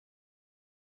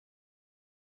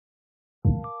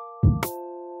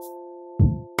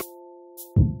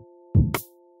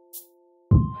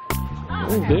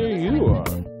Oh, there you are.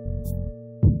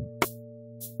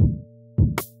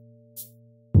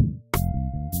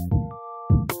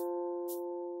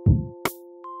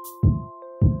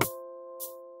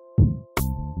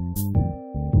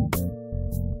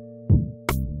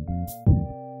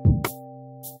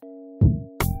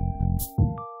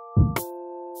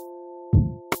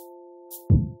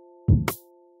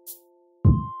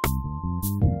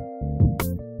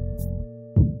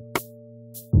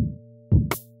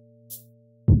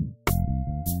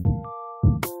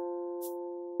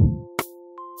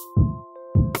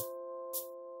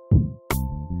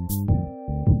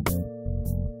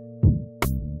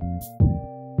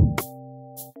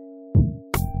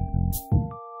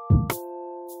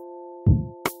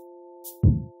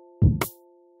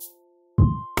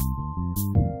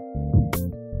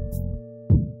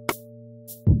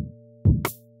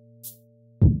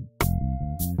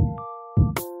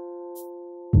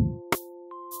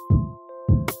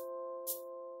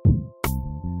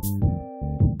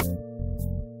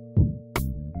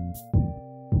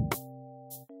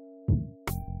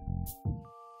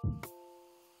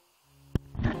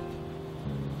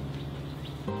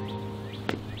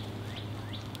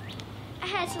 I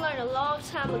had to learn a long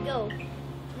time ago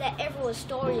that everyone's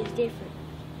story is different.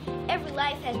 Every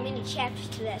life has many chapters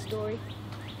to that story.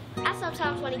 I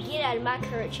sometimes want to get out of my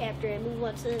current chapter and move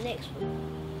on to the next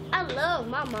one. I love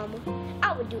my mama.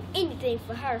 I would do anything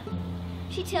for her.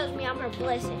 She tells me I'm her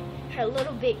blessing, her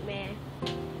little big man.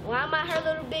 Why am I her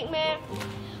little big man?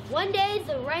 One day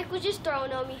the rank was just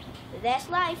thrown on me. That's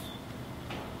life.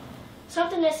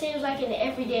 Something that seems like an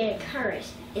everyday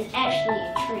occurrence is actually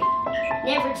a treat.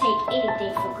 Never take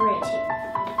anything for granted.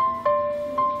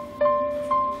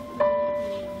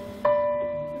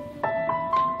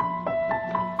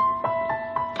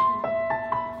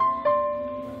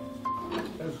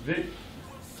 That's Vic.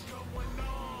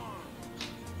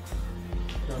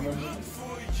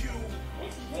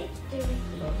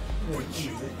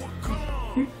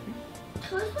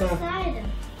 Who's beside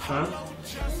him? Huh?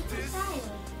 Who's beside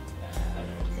him?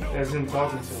 That's him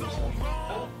talking to himself.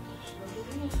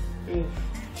 Hey,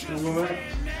 you go back?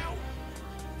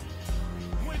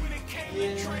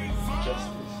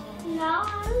 Justice. No,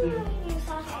 I don't know if you're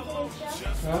talking to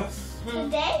yourself. Huh?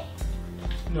 Today?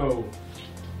 No.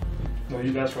 No,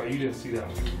 that's right. You didn't see that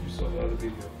one. You saw the other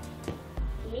video.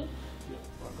 Me?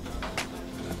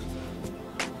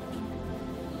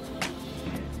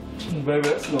 Baby,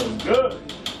 that's looking good.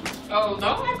 Oh,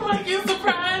 don't act like you're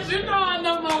surprised. You know I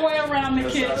know my way around the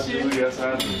kitchen. Yes,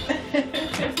 I do.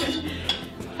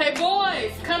 Hey,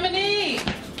 boys, come and eat.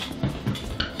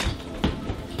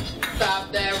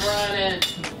 Stop that running.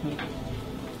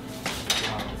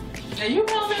 And you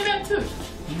home in there too.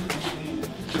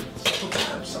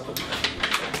 Supper time.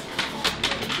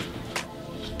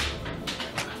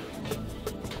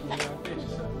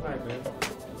 Right, man.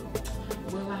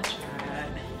 Well, I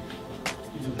tried.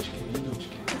 You do what you can. You do what you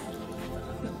can.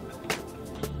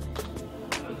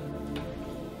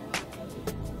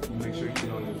 Make sure you get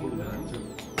on your food now too.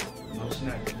 No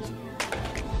snacks.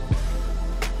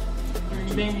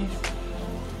 Green beans.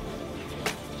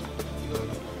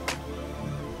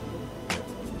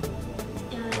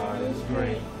 God is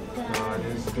great. God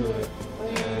is good.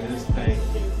 God is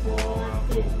thankful for our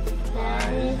food. By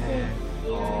His hand,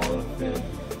 all of it.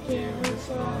 Here is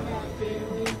all that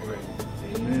daily bread.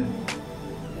 Amen.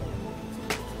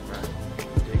 Right.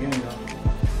 Dig in, y'all.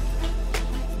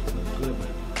 Looks good,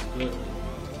 man. Good.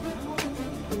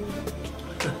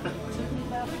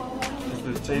 If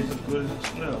it tastes as good as it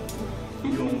smells,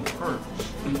 you don't hurt.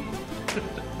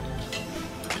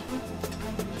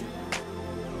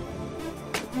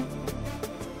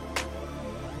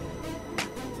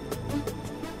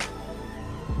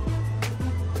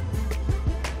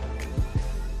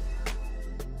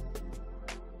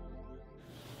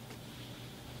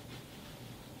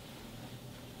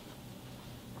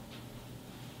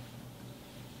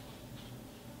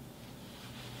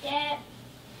 Dad,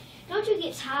 don't you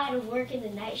get tired of working the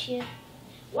night shift?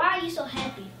 Why are you so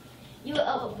happy? You were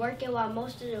up working while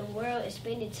most of the world is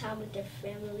spending time with their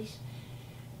families.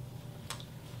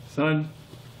 Son,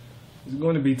 there's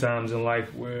going to be times in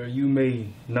life where you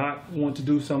may not want to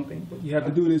do something, but you have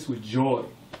to do this with joy.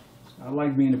 I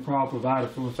like being a proud provider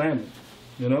for a family,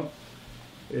 you know?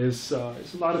 It's a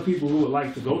lot of people who would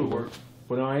like to go to work,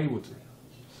 but aren't able to.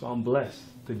 So I'm blessed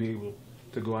to be able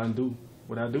to go out and do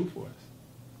what I do for us.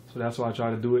 So that's why I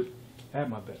try to do it at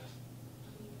my best,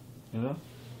 you know?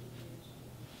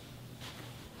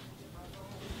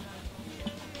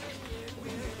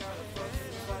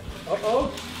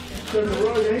 Uh-oh. Turn the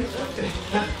rug, eh?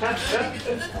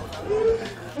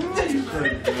 You crazy,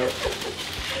 girl.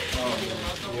 Oh,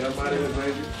 yeah, I'm out of here,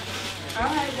 baby. All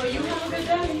right, well, you have a good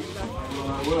day.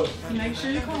 I will. Make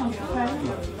sure you call me, okay?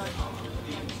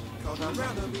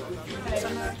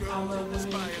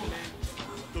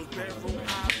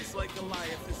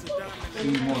 See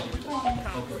you tomorrow.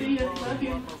 Okay. See you. Love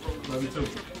you. Love you too.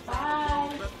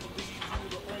 Bye.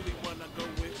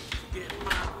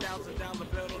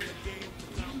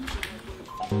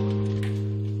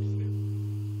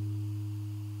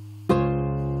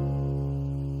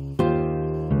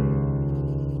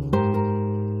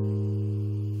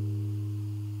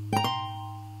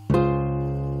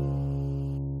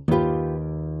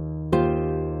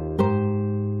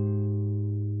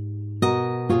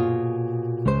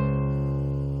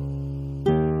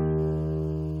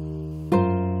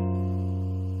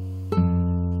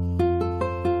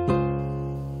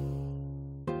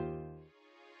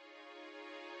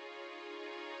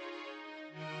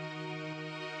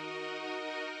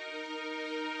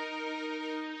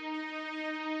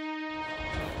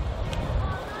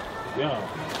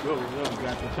 Yo, you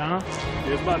got the time?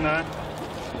 Yeah, it's about 9.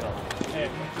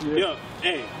 Yo,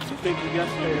 hey, you think you got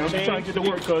some I'm change? trying to get to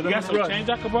work, cuz. You got some change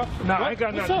I can borrow? Nah, I ain't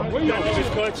got What's nothing. up? Where you at?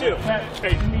 Just cuz, chill.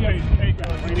 Hey,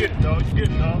 guys, you get it, dog. You get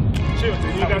it, dog. Chill, dude. You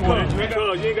ain't got to do that. You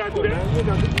ain't got to do that. You ain't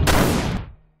got to do that.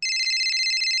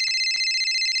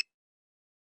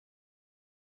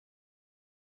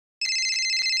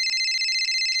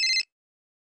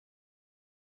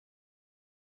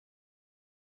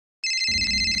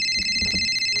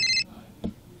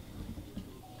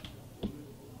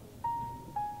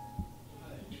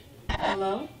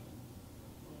 Hello?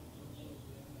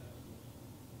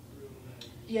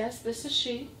 Yes, this is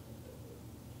she.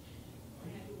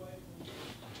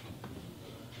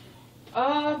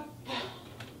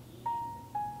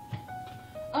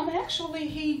 Actually,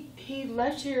 he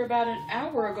left here about an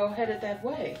hour ago, headed that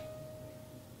way.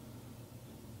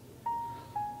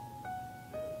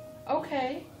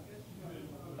 Okay.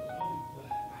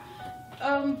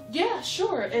 Yeah,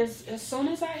 sure. As soon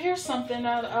as I hear something,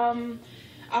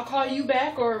 I'll call you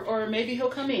back, or maybe he'll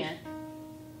come in.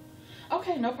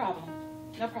 Okay, no problem.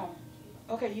 No problem.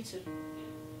 Okay, you too.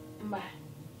 Bye.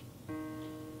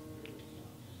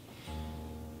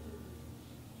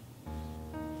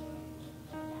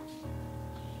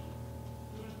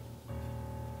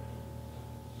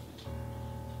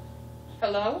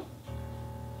 Hello?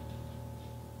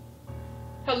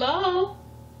 Hello?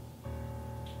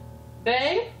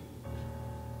 Babe?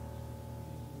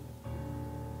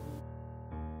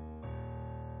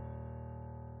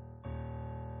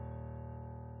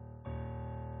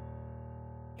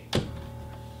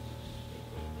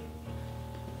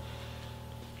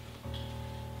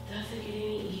 Doesn't get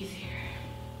any easier.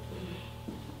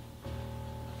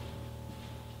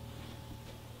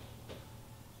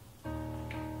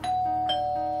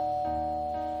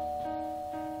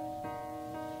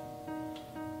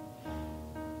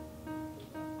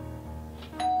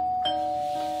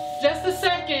 Just a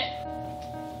second.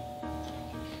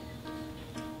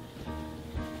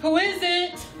 Who is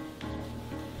it?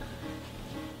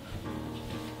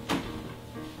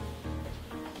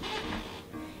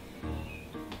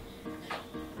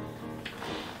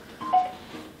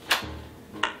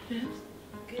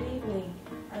 Good evening.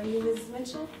 Are you Mrs.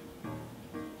 Mitchell?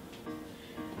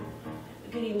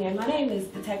 Good evening. My name is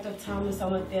Detective Thomas.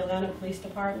 I'm with the Atlanta Police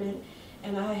Department,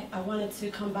 and I wanted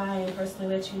to come by and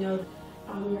personally let you know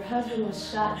your husband was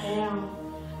shot down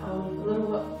a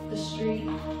little up the street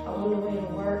on the way to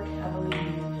work, I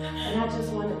believe. And I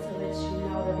just wanted to let you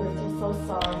know that we're just so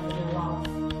sorry for your loss.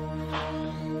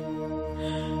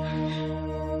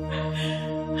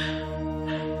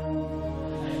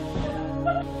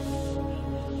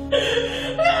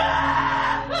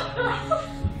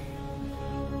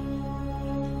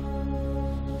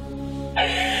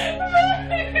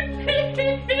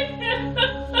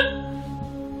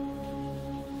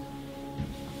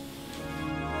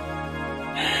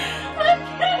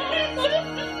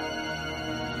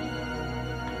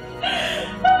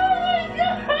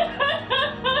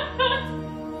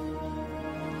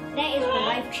 That is when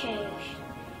life changed.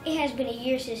 It has been a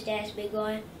year since Dad's been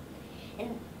gone,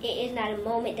 and it is not a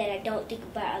moment that I don't think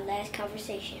about our last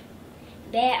conversation.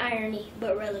 Bad irony,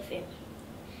 but relevant.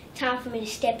 Time for me to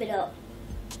step it up.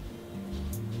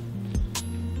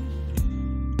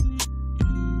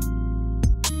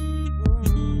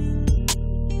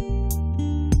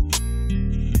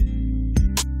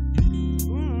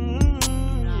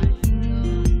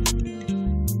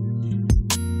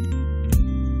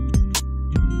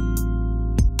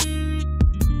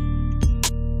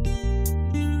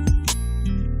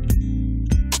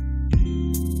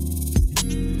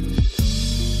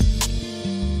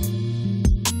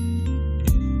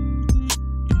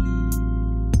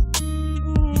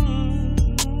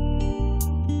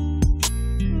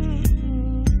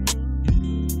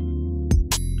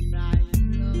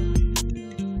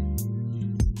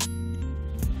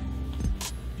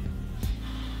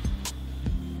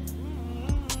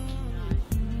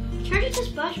 it to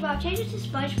SpongeBob. Change it to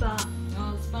SpongeBob.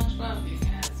 Oh, SpongeBob. You can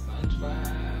have SpongeBob.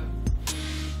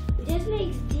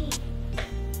 Disney XD.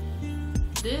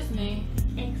 Disney.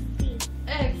 XD.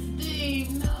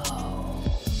 XD. No.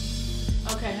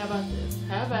 Okay, how about this?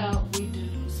 How about we do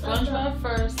SpongeBob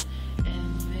first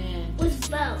and then What's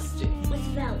vote? XD. What's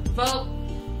vote? Vote.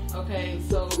 Okay,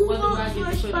 so Who what do I votes get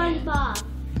for to put in? SpongeBob?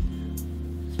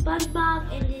 SpongeBob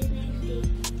and Disney XD.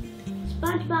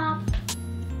 SpongeBob.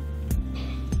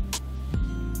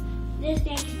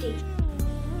 Disney XD.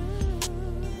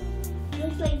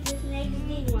 Looks like Disney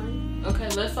XD one. Okay,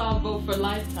 let's all vote for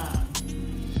Lifetime.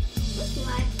 What's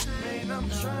Lifetime? Man, I'm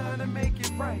trying to make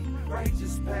it right.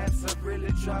 Righteous paths, I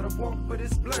really try to walk, but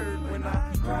it's blurred when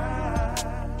I cry.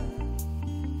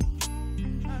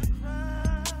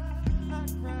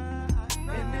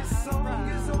 And this song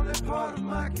is only part of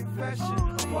my confession.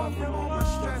 Apart from all my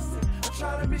stressing, I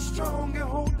try to be strong and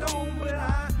hold on, but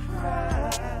I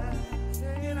cry.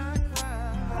 Saying I cry.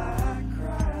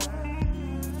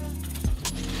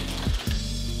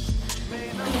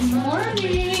 Man, I'm Good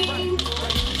morning.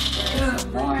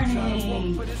 Good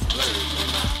morning.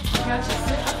 I got your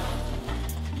sip.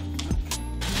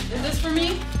 Is this for me?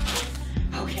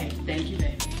 Okay, thank you,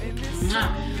 baby. Mwah.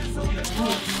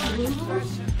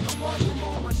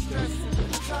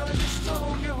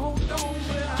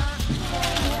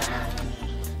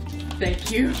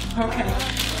 Thank you. Okay.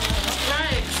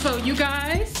 Alright, so you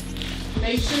guys,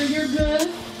 make sure you're good.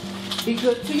 Be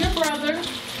good to your brother.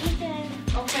 Okay.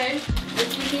 Okay?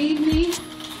 If you need me,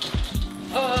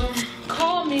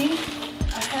 call me.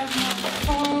 I have my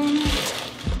phone.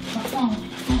 My phone.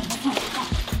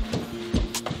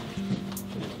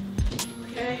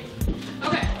 Okay?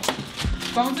 Okay.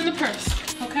 Phone's in the purse.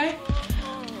 Okay?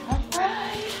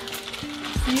 Alright.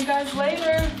 See you guys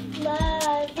later.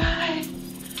 Bye. Bye.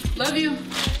 Love you.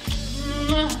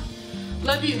 Mwah.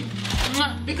 Love you.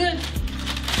 Mwah. Be good.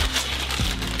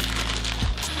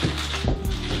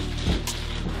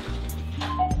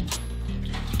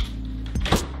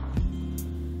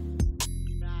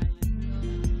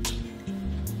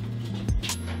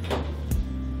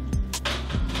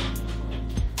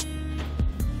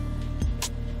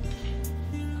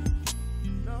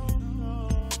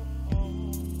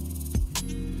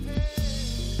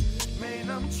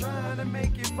 I'm trying to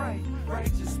make it right.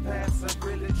 Righteous paths, I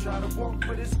really try to walk,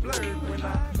 but it's blurred when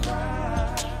I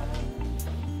cry.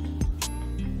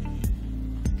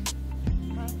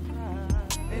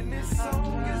 And this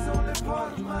song is only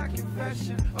part of my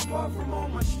confession. Apart from all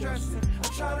my stressing, I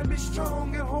try to be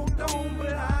strong and hold on,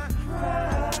 but I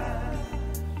cry.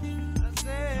 I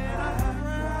said I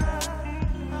cry.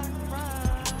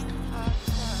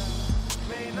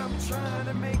 Man, I'm trying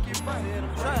to make it right.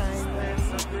 I'm trying.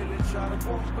 I really try to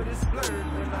walk, but it's blurred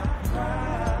when I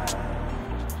cry.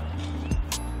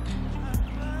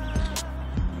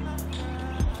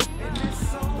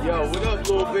 Yo, what up,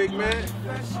 little big man?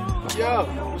 Yo,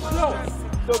 what's up?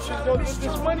 Thought you was gonna get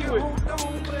this money with me.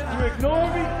 You ignore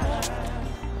me?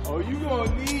 Oh, you gonna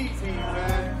need me,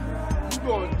 man. You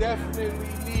gonna definitely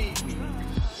need me.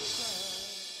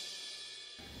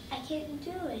 I can't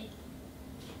do it.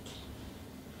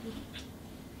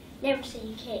 Never say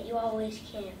you can't, you always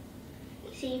can.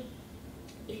 See,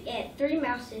 if you add 3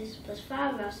 mouses plus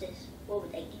 5 mouses, what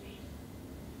would that give you?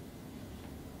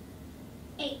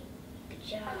 8. Good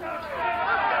job.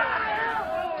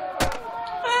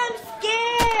 I'm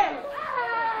scared!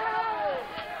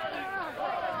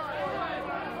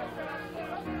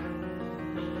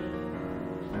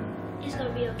 It's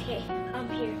gonna be okay. I'm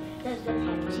here. Nothing's gonna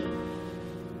happen to you.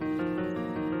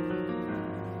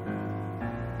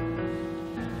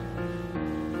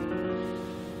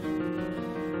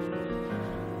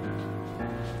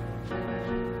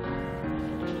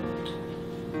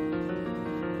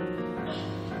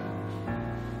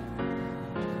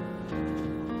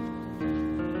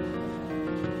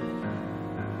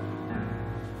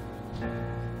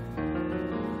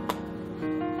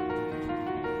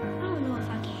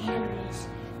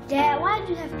 Dad, why did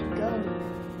you have to go?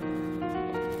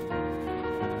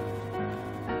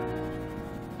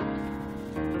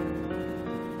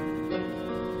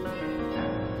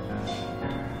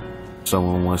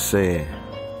 Someone once said,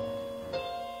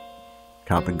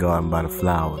 count the garden by the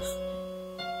flowers,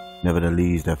 never the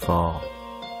leaves that fall.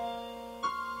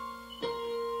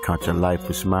 Count your life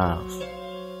with smiles,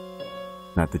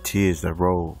 not the tears that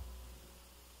roll.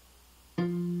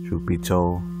 Truth be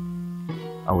told,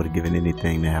 I would have given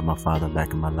anything to have my father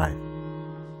back in my life.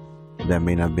 But that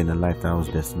may not have been the life that I was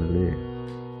destined to live.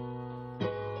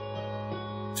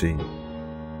 See,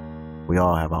 we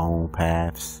all have our own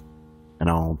paths and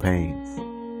our own pains.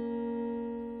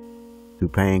 Through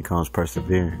pain comes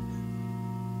perseverance.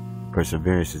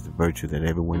 Perseverance is the virtue that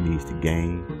everyone needs to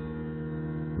gain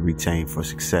and retain for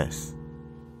success,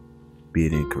 be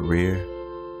it in career,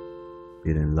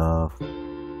 be it in love,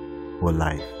 or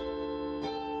life.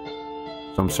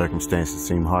 Some circumstances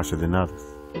seem harsher than others,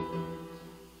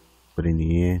 but in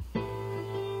the end,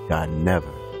 God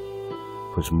never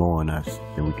puts more on us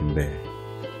than we can bear.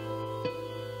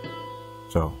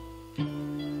 So,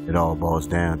 it all boils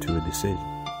down to a decision.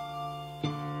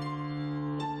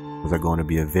 Was I going to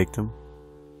be a victim,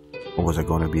 or was I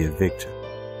going to be a victor?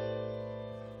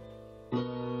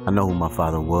 I know who my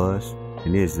father was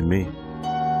and is to me.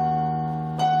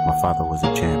 My father was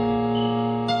a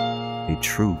champion, a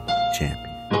true champion,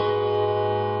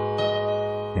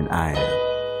 and I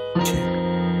am a champion.